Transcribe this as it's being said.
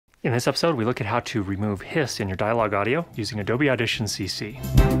In this episode, we look at how to remove hiss in your dialogue audio using Adobe Audition CC.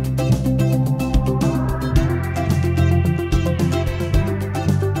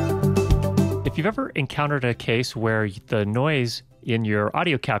 If you've ever encountered a case where the noise in your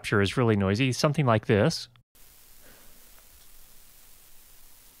audio capture is really noisy, something like this,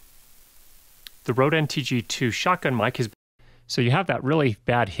 the RØDE NTG4 Shotgun mic is so you have that really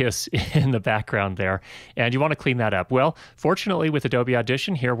bad hiss in the background there, and you want to clean that up. Well, fortunately with Adobe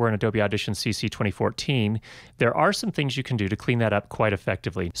Audition, here we're in Adobe Audition CC 2014, there are some things you can do to clean that up quite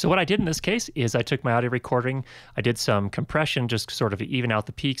effectively. So what I did in this case is I took my audio recording, I did some compression, just sort of even out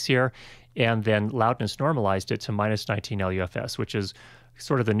the peaks here, and then loudness normalized it to -19 LUFS, which is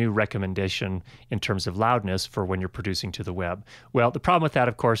sort of the new recommendation in terms of loudness for when you're producing to the web. Well, the problem with that,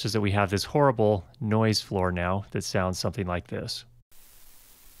 of course, is that we have this horrible noise floor now that sounds something like this.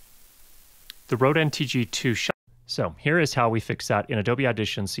 The RØDE NTG4 Shotgun. So here is how we fix that in Adobe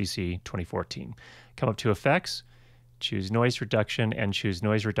Audition CC 2014. Come up to Effects, choose Noise Reduction, and choose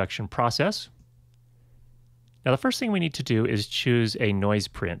Noise Reduction Process. Now, the first thing we need to do is choose a noise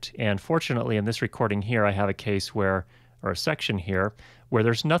print. And fortunately, in this recording here, I have a case where, or a section here, where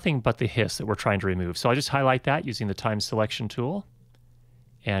there's nothing but the hiss that we're trying to remove. So I just highlight that using the Time Selection tool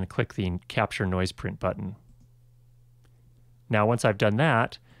and click the Capture Noise Print button. Now, once I've done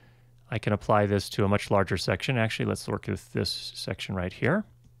that, I can apply this to a much larger section. Actually, let's work with this section right here.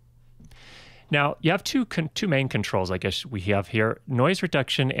 Now, you have two main controls, I guess we have here, noise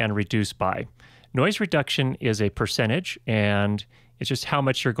reduction and reduce by. Noise reduction is a percentage, and it's just how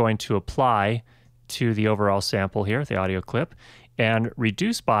much you're going to apply to the overall sample here, the audio clip. And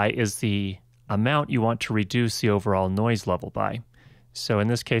reduce by is the amount you want to reduce the overall noise level by. So in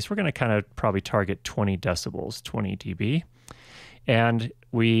this case, we're going to kind of probably target 20 decibels, 20 dB. And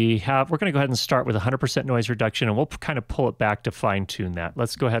we're going to go ahead and start with 100% noise reduction, and we'll kind of pull it back to fine tune that.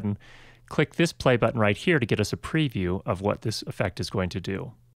 Let's go ahead and click this play button right here to get us a preview of what this effect is going to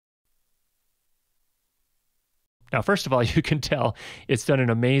do. Now, first of all, you can tell it's done an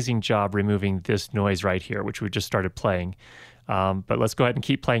amazing job removing this noise right here, which we just started playing. But let's go ahead and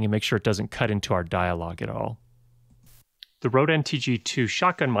keep playing and make sure it doesn't cut into our dialogue at all. The RØDE NTG4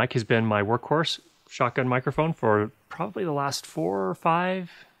 Shotgun mic has been my workhorse shotgun microphone for probably the last 4 or 5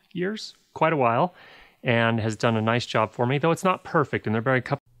 years, quite a while, and has done a nice job for me, though it's not perfect, and they're very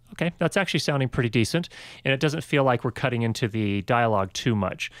couple. Okay, that's actually sounding pretty decent, and it doesn't feel like we're cutting into the dialogue too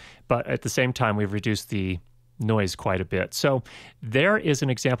much. But at the same time, we've reduced the noise quite a bit. So there is an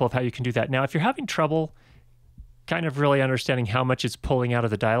example of how you can do that. Now, if you're having trouble kind of really understanding how much it's pulling out of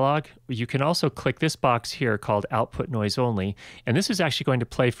the dialogue, you can also click this box here called Output Noise Only, and this is actually going to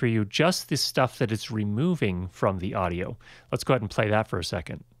play for you just the stuff that it's removing from the audio. Let's go ahead and play that for a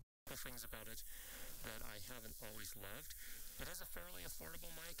second. Things about it that I haven't always loved. It is a fairly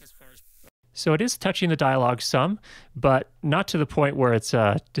affordable mic as far as so it is touching the dialogue some, but not to the point where it's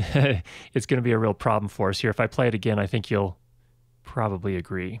it's going to be a real problem for us here. If I play it again, I think you'll probably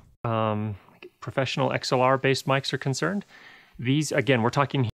agree. Professional XLR-based mics are concerned. These, again, we're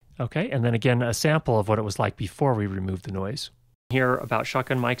talking, okay, and then again, a sample of what it was like before we removed the noise. Here about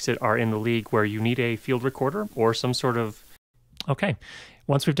shotgun mics that are in the league where you need a field recorder or some sort of, okay.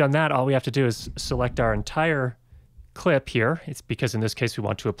 Once we've done that, all we have to do is select our entire clip here. It's because in this case we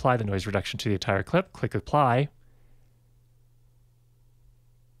want to apply the noise reduction to the entire clip. Click Apply,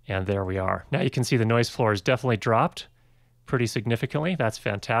 and there we are. Now you can see the noise floor is definitely dropped pretty significantly. That's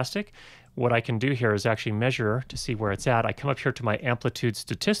fantastic. What I can do here is actually measure to see where it's at. I come up here to my amplitude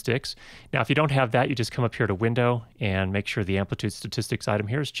statistics. Now if you don't have that, you just come up here to Window and make sure the amplitude statistics item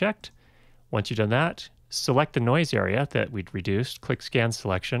here is checked. Once you've done that, select the noise area that we'd reduced, click Scan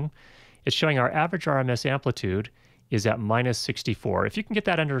Selection. It's showing our average RMS amplitude is at -64. If you can get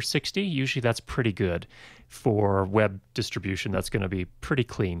that under 60, usually that's pretty good. For web distribution, that's going to be pretty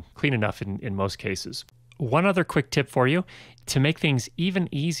clean enough in most cases. One other quick tip for you, to make things even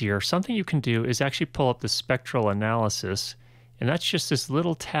easier, something you can do is actually pull up the Spectral Analysis, and that's just this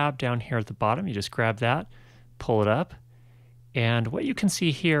little tab down here at the bottom. You just grab that, pull it up, and what you can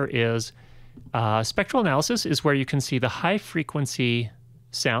see here is Spectral Analysis is where you can see the high frequency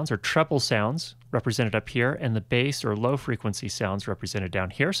sounds or treble sounds represented up here, and the bass or low frequency sounds represented down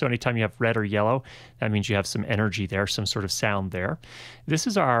here. So anytime you have red or yellow, that means you have some energy there, some sort of sound there. This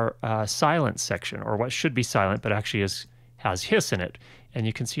is our silent section, or what should be silent, but actually has hiss in it. And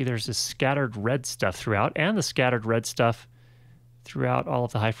you can see there's this scattered red stuff throughout, and the scattered red stuff throughout all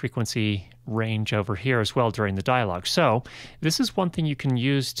of the high frequency range over here as well during the dialogue. So this is one thing you can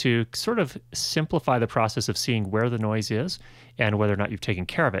use to sort of simplify the process of seeing where the noise is and whether or not you've taken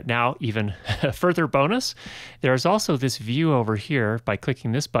care of it. Now, even a further bonus, there's also this view over here by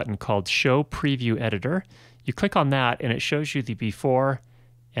clicking this button called Show Preview Editor. You click on that and it shows you the before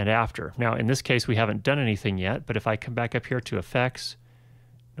and after. Now, in this case, we haven't done anything yet, but if I come back up here to Effects,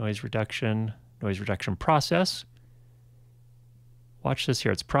 Noise Reduction Process, watch this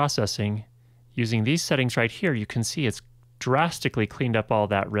here, it's processing. Using these settings right here, you can see it's drastically cleaned up all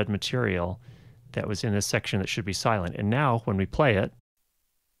that red material that was in this section that should be silent. And now when we play it,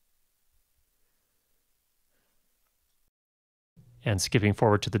 and skipping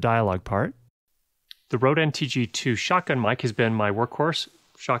forward to the dialogue part, the RØDE NTG4 Shotgun mic has been my workhorse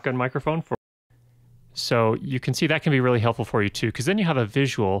shotgun microphone for. So you can see that can be really helpful for you too, because then you have a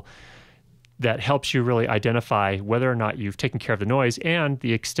visual that helps you really identify whether or not you've taken care of the noise and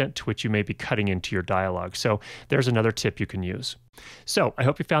the extent to which you may be cutting into your dialogue. So there's another tip you can use. So I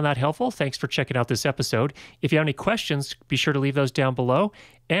hope you found that helpful. Thanks for checking out this episode. If you have any questions, be sure to leave those down below.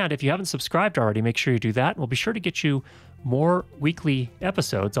 And if you haven't subscribed already, make sure you do that. We'll be sure to get you more weekly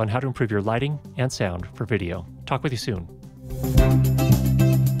episodes on how to improve your lighting and sound for video. Talk with you soon.